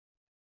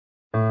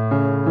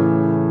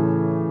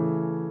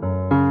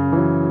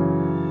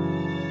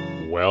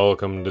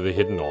Welcome to the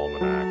Hidden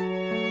Almanac.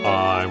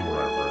 I'm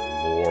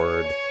Reverend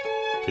Lord.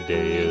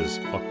 Today is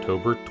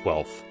October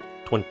 12th,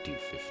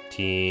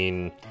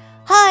 2015.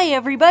 Hi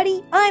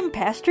everybody, I'm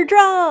Pastor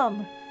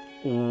Drom.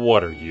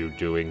 What are you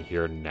doing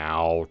here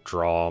now,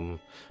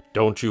 Drom?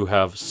 Don't you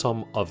have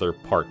some other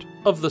part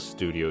of the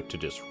studio to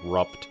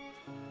disrupt?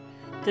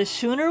 The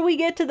sooner we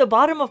get to the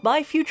bottom of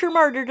my future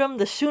martyrdom,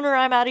 the sooner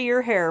I'm out of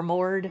your hair,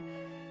 Mord.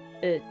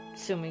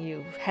 Assuming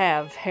you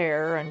have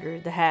hair under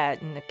the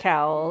hat and the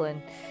cowl,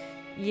 and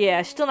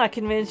yeah, still not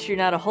convinced you're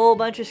not a whole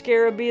bunch of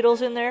scarab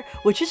beetles in there,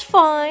 which is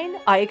fine.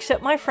 I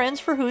accept my friends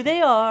for who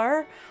they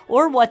are,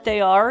 or what they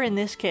are in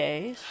this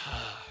case.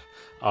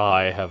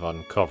 I have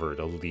uncovered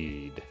a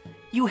lead.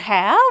 You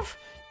have?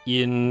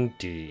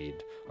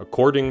 Indeed.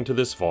 According to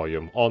this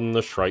volume on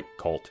the Shrike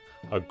cult,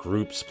 a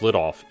group split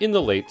off in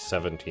the late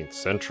 17th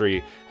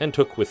century and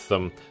took with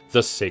them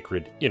the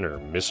sacred inner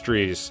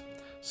mysteries.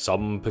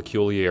 Some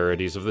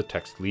peculiarities of the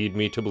text lead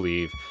me to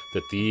believe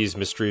that these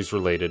mysteries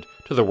related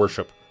to the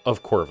worship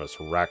of Corvus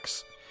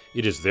Rex.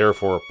 It is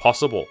therefore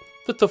possible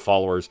that the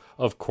followers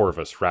of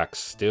Corvus Rex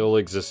still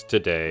exist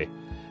today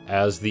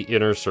as the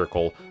inner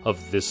circle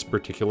of this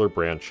particular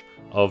branch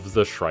of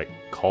the Shrike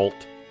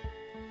cult.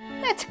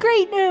 That's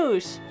great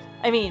news!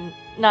 I mean,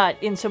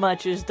 not in so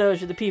much as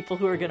those are the people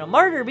who are going to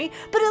martyr me,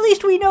 but at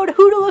least we know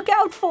who to look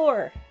out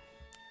for!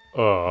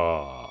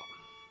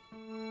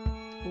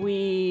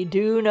 We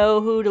do know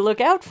who to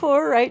look out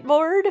for, right,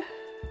 Mord?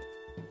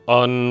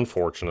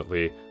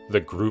 Unfortunately, the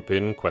group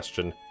in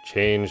question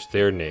changed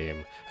their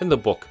name, and the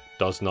book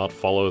does not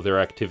follow their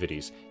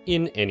activities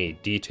in any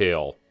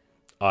detail.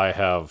 I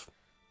have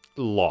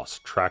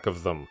lost track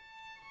of them.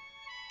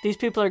 These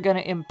people are going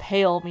to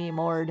impale me,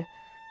 Mord.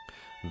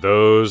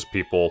 Those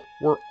people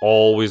were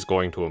always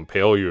going to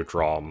impale you,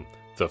 Drom.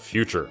 The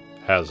future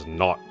has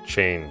not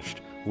changed.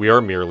 We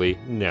are merely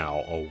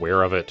now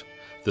aware of it.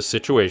 The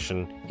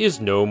situation is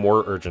no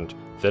more urgent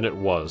than it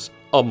was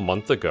a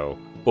month ago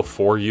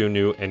before you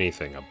knew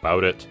anything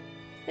about it.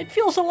 It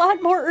feels a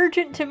lot more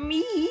urgent to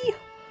me.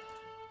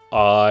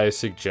 I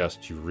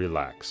suggest you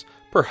relax.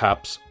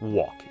 Perhaps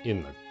walk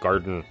in the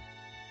garden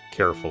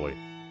carefully.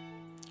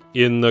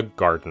 In the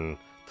garden,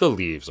 the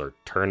leaves are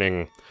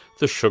turning.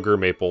 The sugar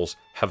maples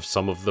have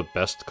some of the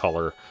best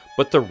color,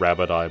 but the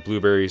rabbit-eye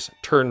blueberries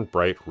turn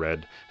bright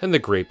red, and the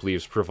grape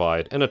leaves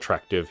provide an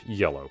attractive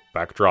yellow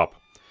backdrop.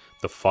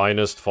 The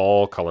finest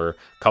fall color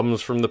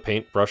comes from the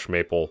paintbrush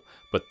maple,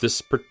 but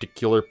this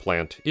particular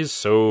plant is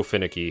so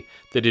finicky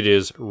that it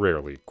is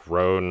rarely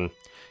grown.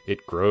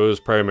 It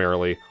grows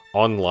primarily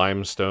on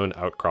limestone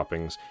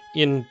outcroppings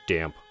in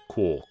damp,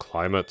 cool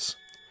climates.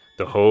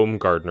 The home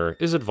gardener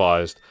is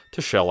advised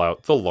to shell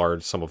out the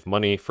large sum of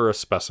money for a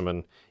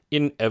specimen,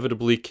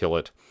 inevitably kill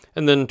it,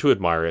 and then to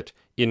admire it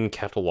in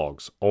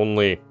catalogs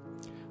only.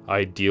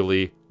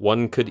 Ideally,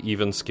 one could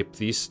even skip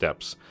these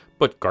steps,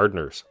 but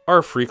gardeners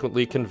are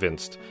frequently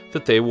convinced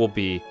that they will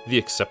be the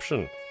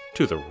exception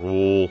to the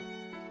rule.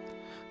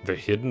 The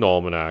Hidden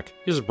Almanac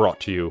is brought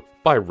to you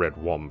by Red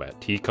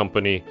Wombat Tea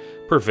Company,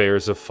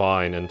 purveyors of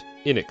fine and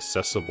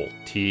inaccessible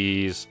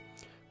teas.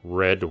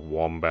 Red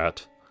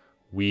Wombat,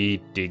 we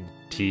dig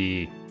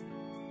tea.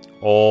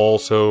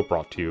 Also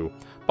brought to you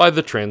by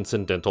the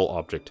transcendental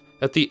object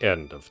at the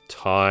end of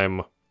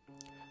time.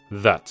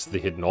 That's the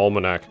Hidden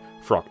Almanac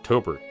for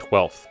October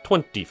 12th,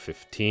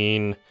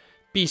 2015.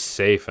 Be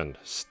safe and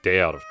stay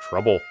out of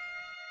trouble.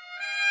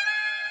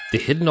 The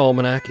Hidden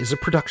Almanac is a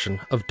production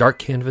of Dark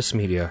Canvas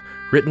Media,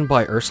 written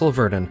by Ursula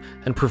Vernon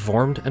and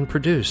performed and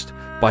produced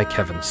by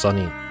Kevin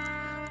Sonney.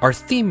 Our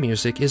theme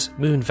music is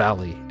Moon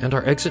Valley, and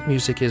our exit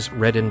music is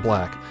Red and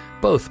Black,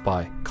 both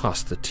by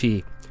Costa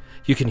T.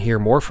 You can hear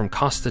more from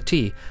Costa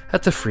T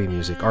at the Free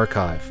Music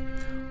Archive.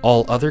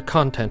 All other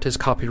content is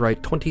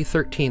copyright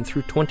 2013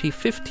 through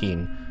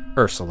 2015,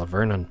 Ursula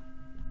Vernon.